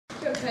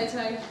Kia ora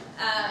koutou,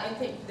 and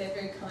thank you for that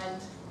very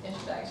kind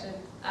introduction.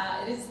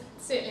 It is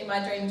certainly my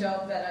dream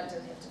job, but I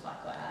did have to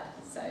fight quite hard,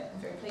 so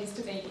I'm very pleased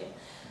to be here.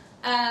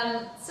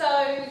 I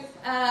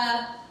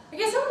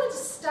guess I wanted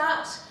to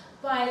start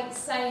by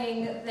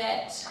saying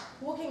that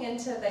walking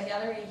into the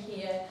gallery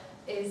here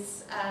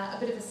is a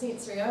bit of a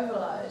sensory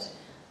overload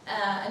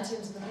in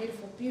terms of the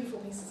beautiful, beautiful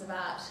pieces of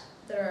art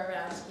that are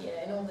around here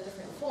in all the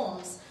different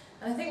forms.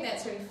 And I think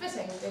that's really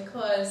fitting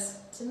because,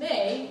 to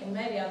me, and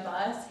maybe I'm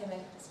biased,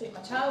 having spent my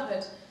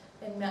childhood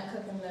in Mount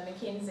Cook and the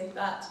Mackenzie,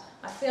 but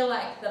I feel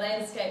like the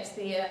landscapes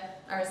there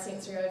are a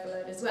sensory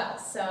overload as well.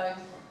 So,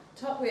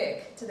 top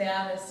work to the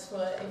artists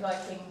for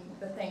evoking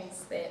the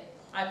things that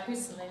I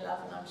personally love,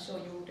 and I'm sure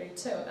you will do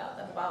too, about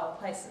the wild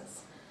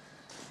places.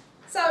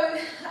 So,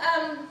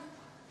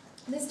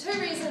 there's two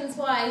reasons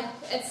why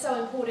it's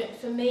so important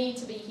for me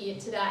to be here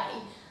today,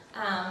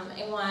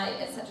 and why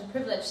it's such a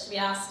privilege to be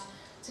asked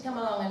to come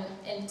along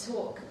and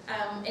talk.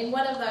 And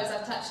one of those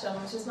I've touched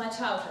on, which is my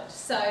childhood.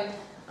 So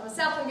I'm a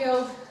Southland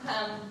girl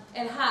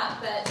at heart,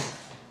 but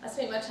I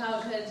spent my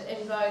childhood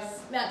in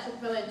both Mount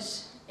Cook Village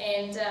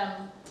and,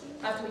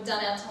 after we'd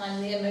done our time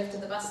there, moved to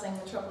the bustling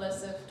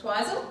metropolis of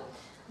Twizel,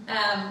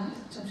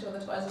 which I'm sure the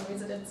Twizel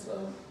residents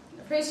will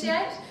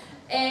appreciate.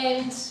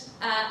 And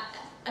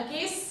I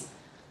guess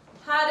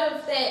part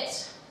of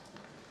that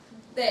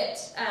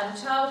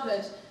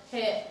childhood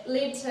had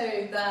led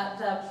to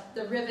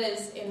the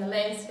rivers and the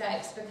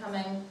landscapes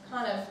becoming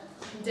kind of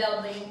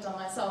indelibly inked on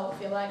my soul, if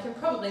you like, and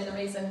probably the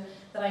reason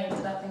that I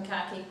ended up in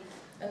Kakī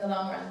in the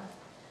long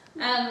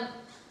run.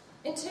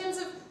 In terms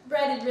of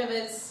braided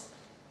rivers,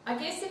 I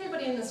guess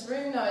everybody in this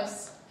room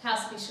knows how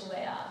special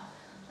they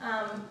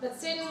are. But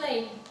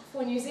certainly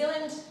for New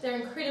Zealand,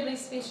 they're incredibly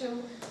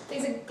special.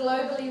 These are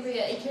globally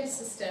rare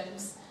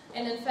ecosystems,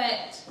 and in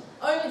fact,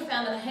 only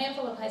found in a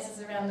handful of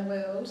places around the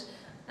world.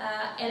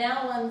 And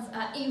our ones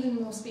are even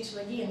more special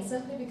again,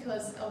 simply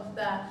because of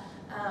the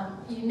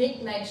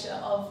unique nature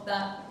of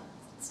the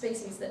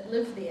species that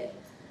live there.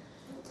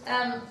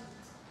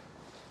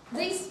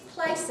 These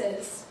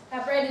places,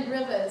 our braided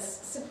rivers,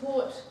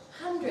 support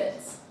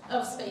hundreds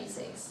of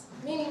species,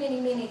 many,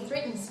 many, many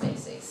threatened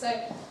species. So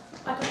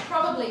I could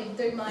probably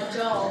do my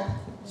job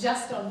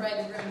just on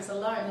braided rivers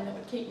alone, and it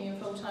would keep me in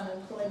full-time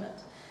employment.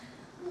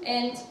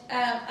 And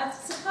I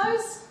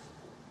suppose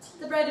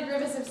the braided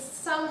rivers have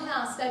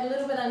somehow stayed a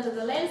little bit under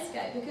the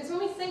landscape, because when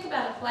we think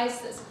about a place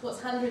that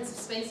supports hundreds of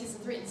species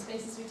and threatened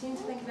species, we tend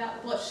to think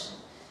about the bush.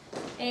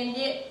 And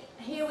yet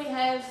here we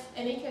have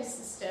an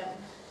ecosystem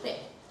that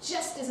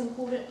just as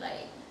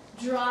importantly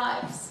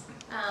drives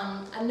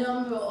a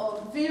number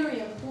of very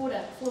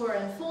important flora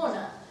and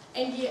fauna,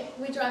 and yet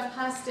we drive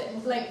past it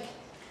and blink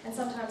and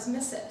sometimes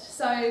miss it.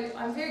 So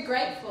I'm very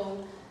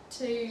grateful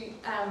to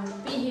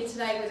be here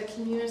today with a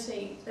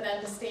community that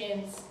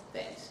understands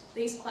that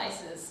these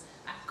places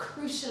are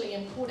crucially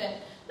important,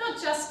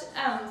 not just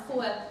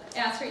for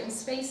our threatened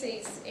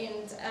species,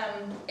 and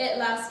at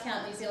last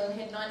count New Zealand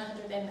had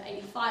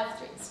 985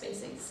 threatened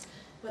species,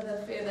 with a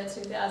further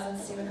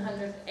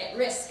 2,700 at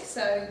risk.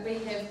 So we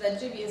have the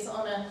dubious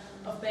honour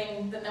of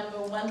being the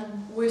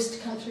 #1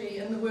 worst country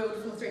in the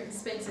world for threatened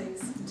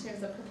species in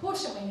terms of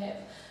proportion we have.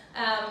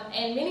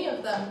 And many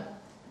of them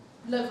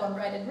live on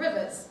braided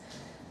rivers.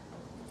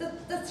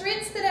 The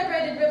threats that our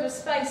braided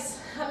rivers face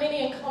are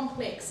many and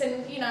complex,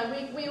 and you know,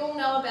 we all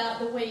know about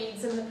the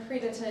weeds and the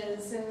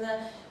predators and the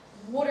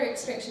water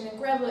extraction and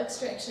gravel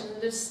extraction and the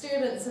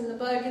disturbance and the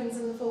bogans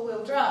and the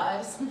four-wheel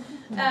drives.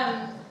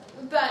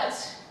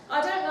 But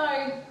I don't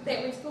know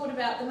that we've thought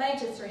about the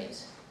major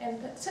threat, and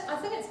I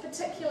think it's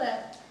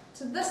particular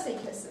to this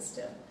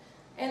ecosystem,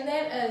 and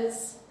that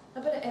is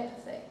a bit of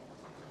apathy,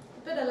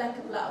 a bit of lack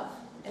of love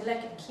and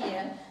lack of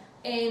care,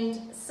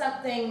 and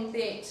something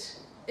that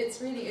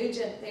it's really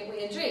urgent that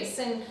we address.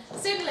 And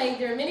certainly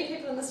there are many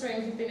people in this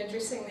room who've been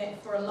addressing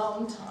that for a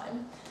long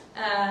time,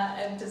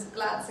 and just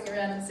glancing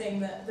around and seeing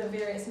the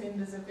various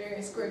members of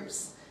various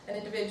groups and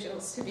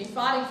individuals who've been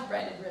fighting for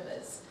braided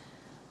rivers.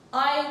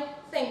 I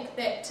think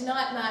that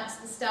tonight marks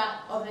the start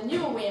of a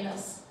new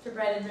awareness for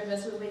braided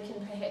rivers, where we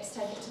can perhaps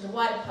take it to the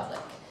wider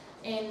public.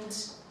 And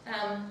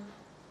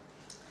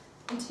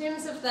in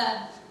terms of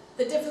the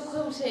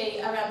difficulty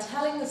around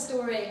telling the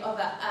story of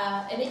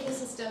an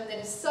ecosystem that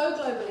is so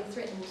globally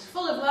threatened,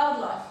 full of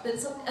wildlife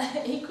that's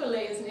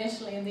equally as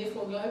nationally and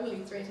therefore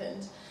globally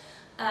threatened,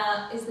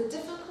 is the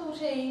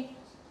difficulty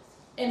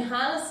in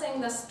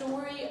harnessing the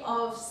story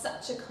of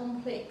such a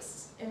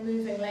complex and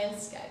moving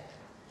landscape.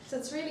 So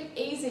it's really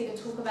easy to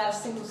talk about a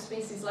single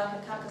species like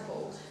a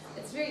kakapo.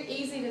 It's very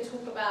easy to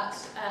talk about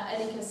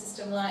an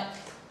ecosystem like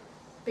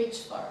beech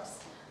forests.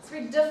 It's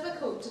very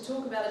difficult to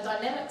talk about a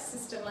dynamic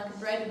system like a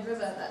braided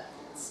river that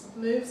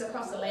moves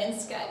across a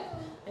landscape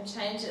and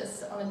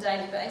changes on a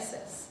daily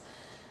basis.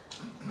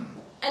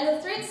 And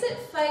the threats it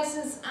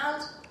faces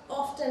aren't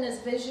often as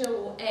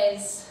visual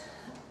as,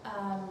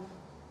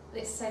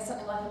 let's say,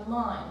 something like a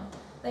mine.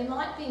 They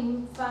might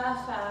be far,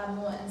 far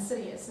more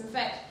insidious. In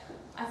fact,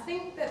 I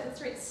think that the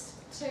threats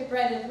to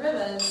braided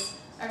rivers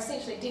are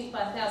essentially death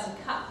by 1,000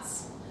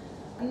 cuts.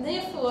 And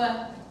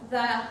therefore,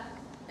 the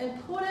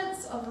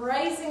importance of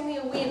raising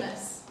the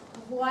awareness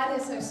of why they're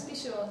so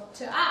special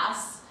to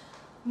us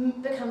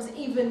becomes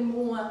even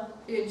more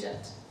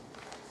urgent.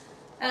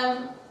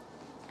 And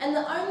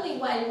the only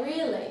way,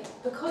 really,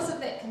 because of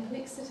that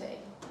complexity,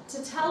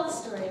 to tell the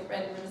story of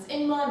Braided Rivers,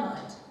 in my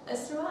mind,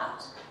 is through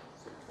art.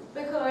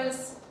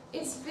 Because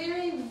it's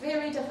very,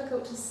 very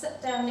difficult to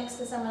sit down next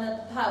to someone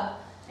at the pub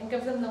and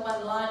give them the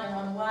one-liner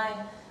on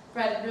why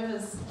Braided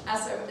Rivers are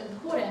so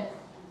important.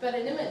 But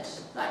an image,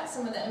 like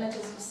some of the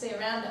images you see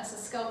around us, a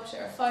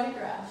sculpture, a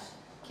photograph,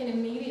 can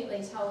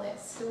immediately tell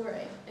that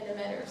story in a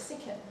matter of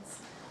seconds.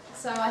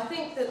 So I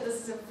think that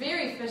this is a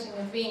very fitting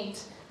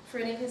event for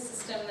an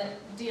ecosystem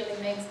that dearly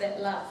needs that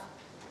love.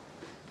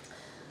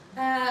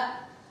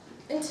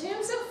 In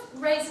terms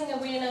of raising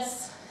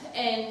awareness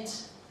and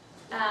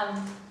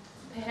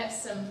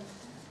perhaps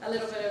a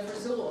little bit of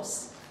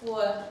resource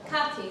for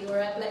kakī, or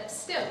a black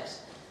stilt,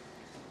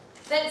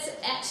 that's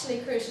actually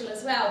crucial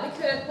as well,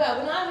 because, well,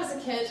 when I was a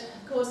kid,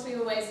 of course, we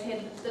always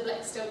had the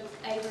black stilt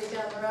aviary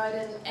down the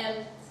road,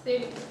 and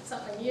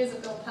 30-something years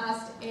have gone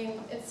past,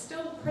 and it's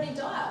still pretty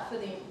dire for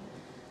them.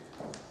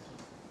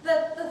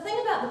 The thing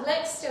about the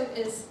black stilt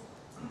is,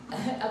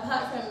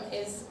 apart from,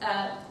 as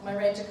my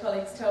ranger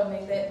colleagues told me,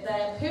 that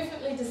they are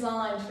perfectly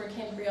designed for a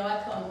Canterbury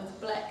icon with a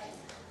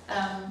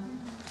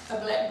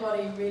black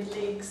body, red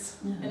legs,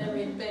 and a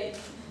red beak,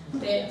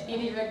 that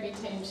any rugby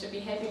team should be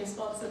happy to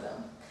sponsor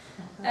them.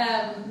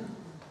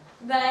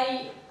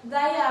 They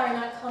are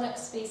an iconic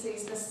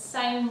species the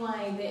same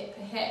way that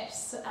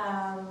perhaps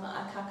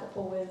a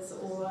kakapo is,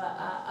 or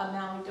a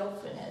Maori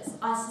dolphin is.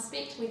 I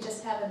suspect we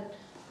just haven't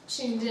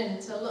tuned in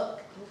to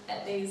look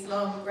at these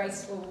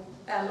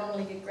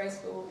long-legged,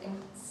 graceful,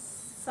 and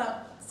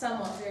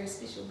somewhat very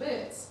special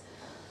birds.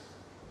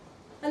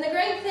 And the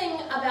great thing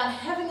about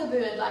having a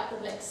bird like the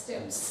black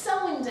stilt,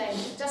 so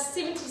endangered, just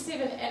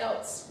 77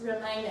 adults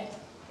remaining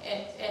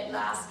at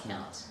last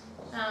count.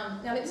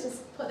 Now let's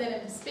just put that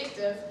in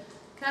perspective.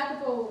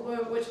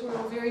 Kakapo, which we're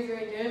all very,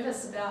 very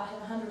nervous about, had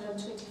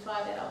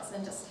 125 adults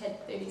and just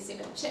had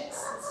 37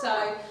 chicks.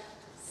 So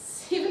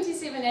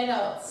 77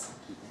 adults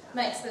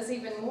makes this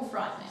even more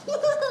frightening,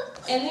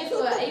 and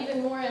therefore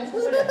even more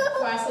important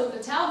for us all to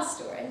tell the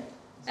story.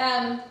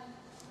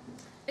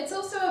 It's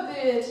also a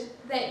bird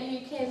that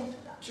you can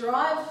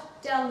drive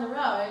down the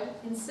road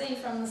and see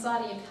from the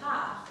side of your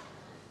car.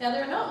 Now,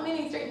 there are not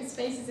many threatened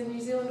species in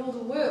New Zealand or the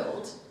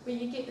world where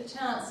you get the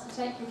chance to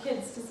take your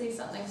kids to see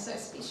something so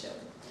special.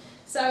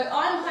 So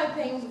I'm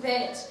hoping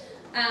that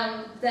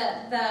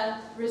the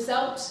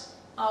result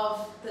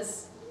of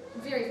this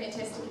very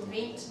fantastic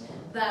event,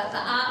 the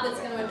art that's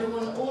going to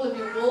adorn all of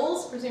your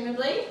walls,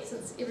 presumably,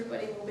 since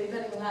everybody will be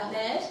bidding like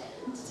mad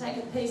to take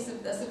a piece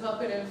of this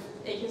evocative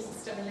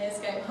ecosystem and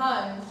landscape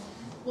home,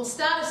 will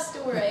start a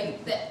story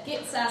that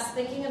gets us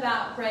thinking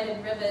about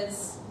braided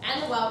rivers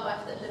and the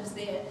wildlife that lives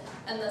there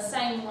in the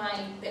same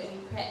way that we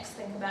perhaps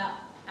think about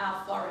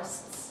our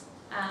forests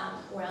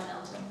or our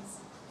mountains.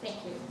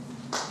 Thank you.